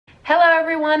Hello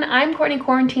everyone, I'm Courtney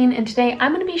Quarantine, and today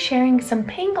I'm going to be sharing some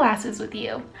Payne glasses with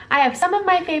you. I have some of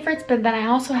my favorites, but then I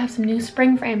also have some new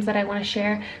spring frames that I want to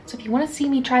share. So if you want to see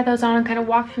me try those on and kind of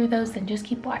walk through those, then just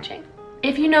keep watching.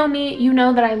 If you know me, you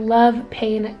know that I love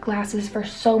Payne glasses for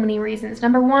so many reasons.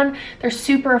 Number one, they're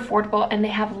super affordable and they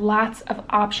have lots of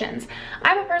options.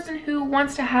 I'm a person who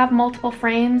wants to have multiple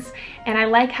frames, and I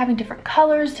like having different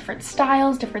colors, different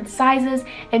styles, different sizes,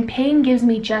 and Payne gives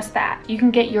me just that. You can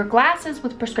get your glasses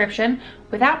with prescription,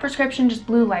 without prescription, just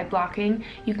blue light blocking.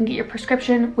 You can get your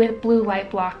prescription with blue light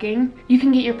blocking. You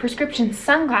can get your prescription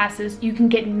sunglasses. You can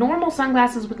get normal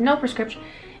sunglasses with no prescription.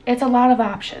 It's a lot of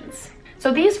options.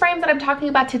 So these frames that I'm talking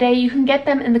about today, you can get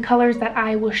them in the colors that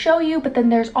I will show you, but then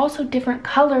there's also different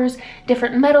colors,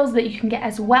 different metals that you can get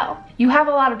as well. You have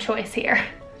a lot of choice here.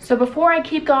 So before I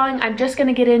keep going, I'm just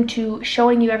gonna get into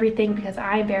showing you everything because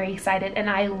I'm very excited and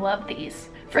I love these.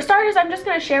 For starters, I'm just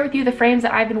gonna share with you the frames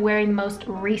that I've been wearing most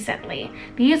recently.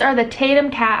 These are the Tatum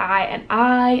Cat Eye, and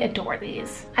I adore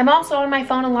these. I'm also on my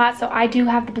phone a lot, so I do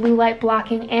have the blue light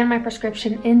blocking and my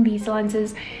prescription in these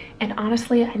lenses. And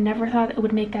honestly, I never thought it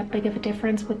would make that big of a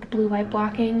difference with the blue light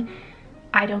blocking.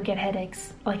 I don't get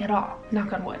headaches, like at all,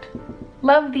 knock on wood.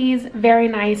 Love these, very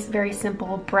nice, very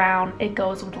simple, brown. It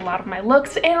goes with a lot of my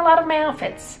looks and a lot of my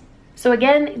outfits. So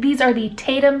again, these are the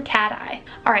Tatum Cat Eye.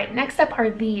 All right, next up are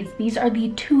these. These are the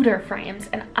Tudor frames,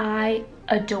 and I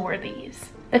adore these.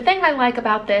 The thing I like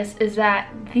about this is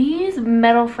that these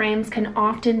metal frames can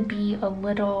often be a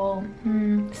little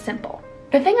simple.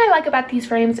 The thing I like about these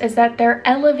frames is that they're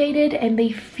elevated and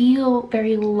they feel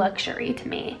very luxury to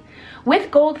me.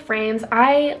 With gold frames,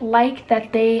 I like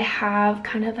that they have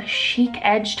kind of a chic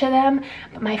edge to them,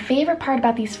 but my favorite part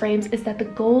about these frames is that the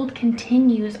gold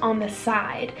continues on the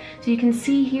side. So you can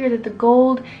see here that the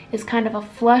gold is kind of a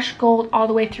flush gold all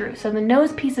the way through. So the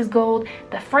nose piece is gold,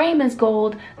 the frame is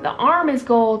gold, the arm is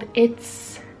gold.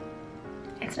 It's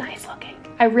nice looking.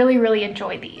 I really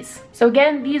enjoy these. So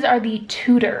again, these are the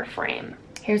Tudor frame.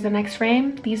 Here's the next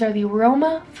frame. These are the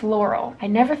Roma Floral. I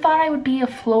never thought I would be a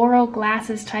floral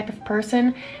glasses type of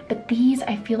person, but these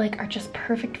I feel like are just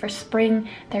perfect for spring.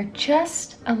 They're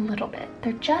just a little bit.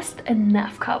 They're just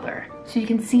enough color. So you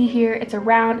can see here, it's a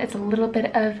round, it's a little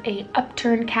bit of a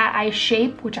upturned cat eye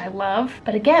shape, which I love.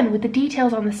 But again, with the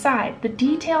details on the side. The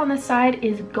detail on the side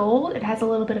is gold. It has a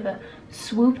little bit of a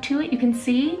swoop to it, you can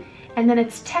see. And then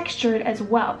it's textured as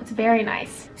well. It's very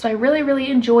nice. So I really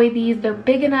enjoy these. They're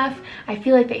big enough. I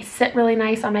feel like they sit really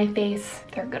nice on my face.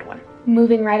 They're a good one.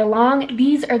 Moving right along,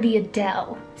 these are the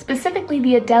Adele. Specifically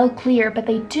the Adele Clear, but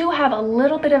they do have a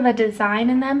little bit of a design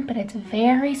in them, but it's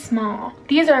very small.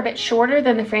 These are a bit shorter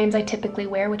than the frames I typically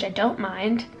wear, which I don't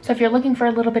mind. So if you're looking for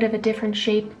a little bit of a different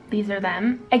shape, these are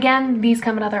them. Again, these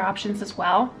come in other options as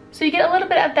well. So you get a little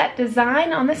bit of that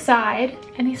design on the side,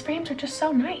 and these frames are just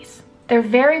so nice. They're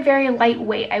very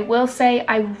lightweight. I will say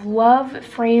I love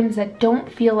frames that don't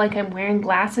feel like I'm wearing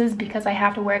glasses because I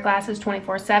have to wear glasses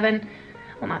 24/7.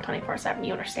 Well, not 24/7,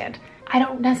 you understand. I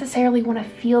don't necessarily want to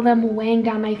feel them weighing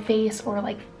down my face or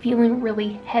like feeling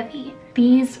really heavy.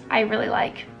 These I really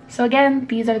like. So again,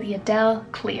 these are the Adele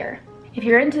Clear. If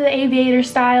you're into the aviator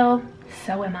style,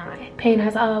 so am I. Payne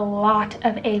has a lot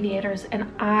of aviators, and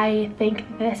I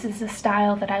think this is a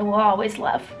style that I will always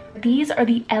love. These are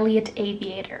the Ellicott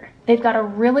Aviator. They've got a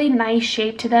really nice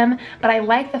shape to them, but I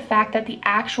like the fact that the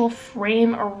actual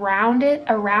frame around it,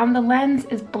 around the lens,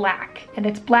 is black. And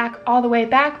it's black all the way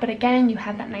back, but again, you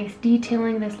have that nice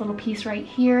detailing, this little piece right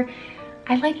here.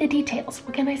 I like the details,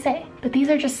 what can I say? But these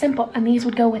are just simple, and these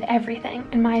would go with everything,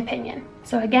 in my opinion.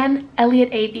 So again,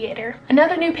 Ellicott Aviator.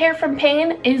 Another new pair from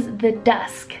Payne is the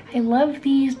Dusk. I love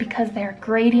these because they're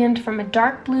gradient from a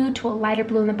dark blue to a lighter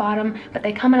blue in the bottom, but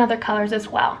they come in other colors as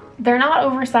well. They're not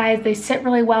oversized, they sit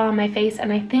really well on my face,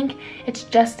 and I think it's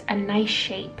just a nice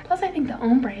shape. Plus I think the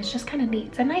ombre is just kind of neat.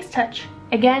 It's a nice touch.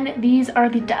 Again, these are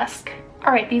the Dusk.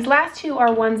 All right, these last two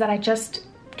are ones that I just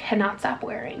cannot stop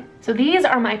wearing. So these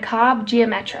are my Cobb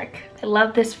Geometric. I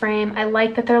love this frame. I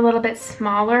like that they're a little bit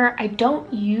smaller. I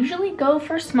don't usually go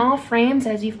for small frames,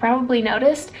 as you've probably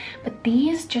noticed, but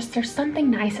these just, there's something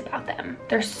nice about them.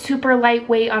 They're super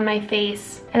lightweight on my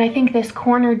face, and I think this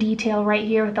corner detail right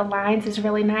here with the lines is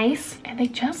really nice, and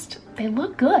they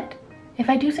look good, if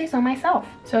I do say so myself.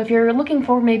 So if you're looking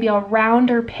for maybe a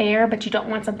rounder pair, but you don't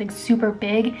want something super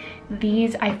big,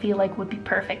 these I feel like would be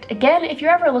perfect. Again, if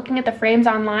you're ever looking at the frames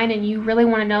online and you really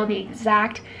want to know the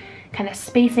exact kind of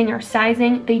spacing or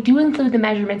sizing, they do include the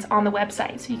measurements on the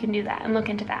website, so you can do that and look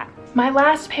into that. My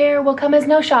last pair will come as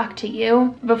no shock to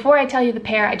you. Before I tell you the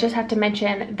pair, I just have to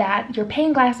mention that your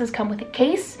Payne glasses come with a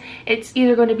case. It's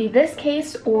either going to be this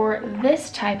case or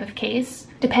this type of case.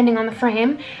 depending on the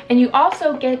frame. And you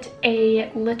also get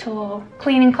a little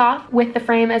cleaning cloth with the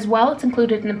frame as well. It's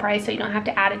included in the price, so you don't have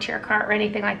to add it to your cart or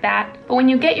anything like that. But when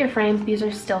you get your frames, these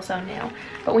are still so new,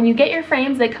 but when you get your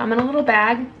frames, they come in a little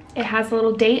bag. It has a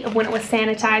little date of when it was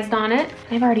sanitized on it.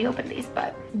 I've already opened these,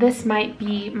 but this might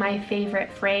be my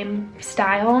favorite frame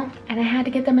style, and I had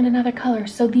to get them in another color.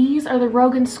 So these are the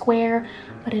Rogan Square,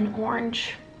 but in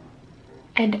orange.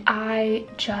 And I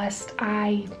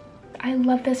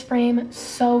love this frame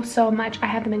so much. I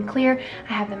have them in clear,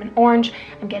 I have them in orange.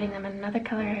 I'm getting them in another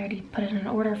color. I already put in an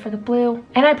order for the blue.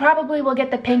 And I probably will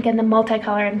get the pink and the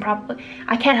multicolor, and probably,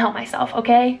 I can't help myself,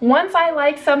 okay? Once I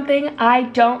like something, I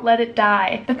don't let it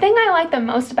die. The thing I like the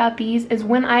most about these is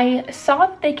when I saw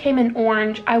that they came in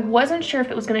orange, I wasn't sure if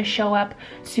it was gonna show up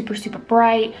super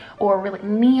bright or really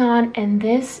neon, and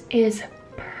this is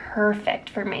perfect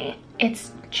for me.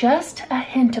 It's just a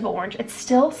hint of orange. It's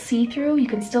still see-through, you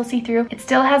can still see through. It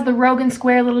still has the Rogan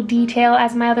Square little detail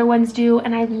as my other ones do,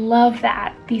 and I love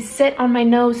that. These sit on my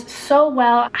nose so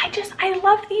well. I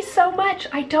love these so much.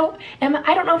 I don't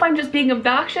know if I'm just being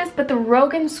obnoxious, but the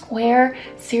Rogan Square,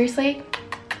 seriously,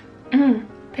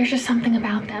 there's just something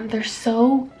about them. They're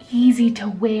so easy to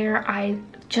wear. I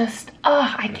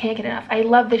can't get enough. I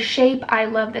love the shape, I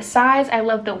love the size, I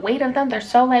love the weight of them. They're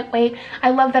so lightweight.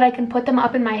 I love that I can put them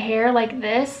up in my hair like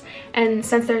this, and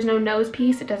since there's no nose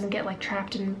piece, it doesn't get like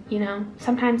trapped in, you know,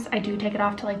 sometimes I do take it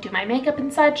off to like do my makeup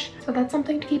and such, so that's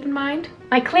something to keep in mind.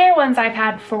 My clear ones I've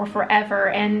had for forever,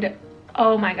 and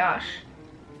oh my gosh,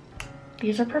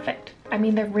 these are perfect. I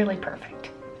mean, they're really perfect.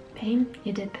 Payne,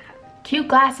 you did that. Cute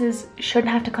glasses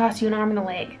shouldn't have to cost you an arm and a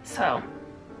leg, so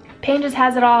Payne just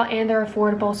has it all, and they're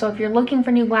affordable. So if you're looking for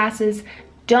new glasses,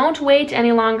 don't wait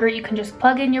any longer. You can just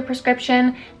plug in your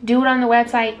prescription, do it on the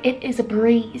website. It is a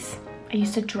breeze. I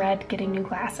used to dread getting new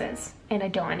glasses, and I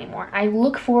don't anymore. I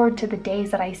look forward to the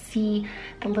days that I see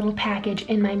the little package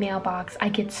in my mailbox. I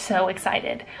get so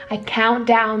excited. I count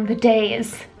down the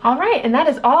days. All right, and that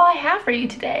is all I have for you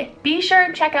today. Be sure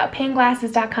and check out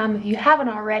payneglasses.com if you haven't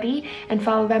already, and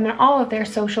follow them on all of their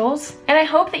socials. And I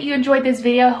hope that you enjoyed this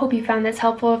video. I hope you found this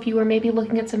helpful if you were maybe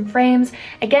looking at some frames.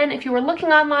 Again, if you were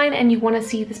looking online and you want to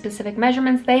see the specific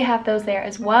measurements, they have those there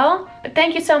as well. But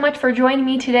thank you so much for joining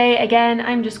me today. Again,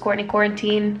 I'm just Courtney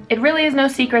Quarantine. It really is no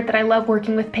secret that I love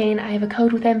working with Payne. I have a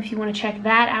code with them if you want to check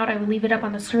that out. I will leave it up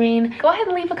on the screen. Go ahead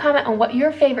and leave a comment on what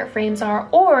your favorite frames are,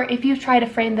 or if you've tried a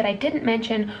frame that I didn't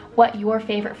mention, what your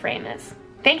favorite frame is.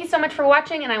 Thank you so much for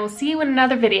watching, and I will see you in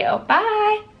another video.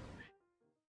 Bye!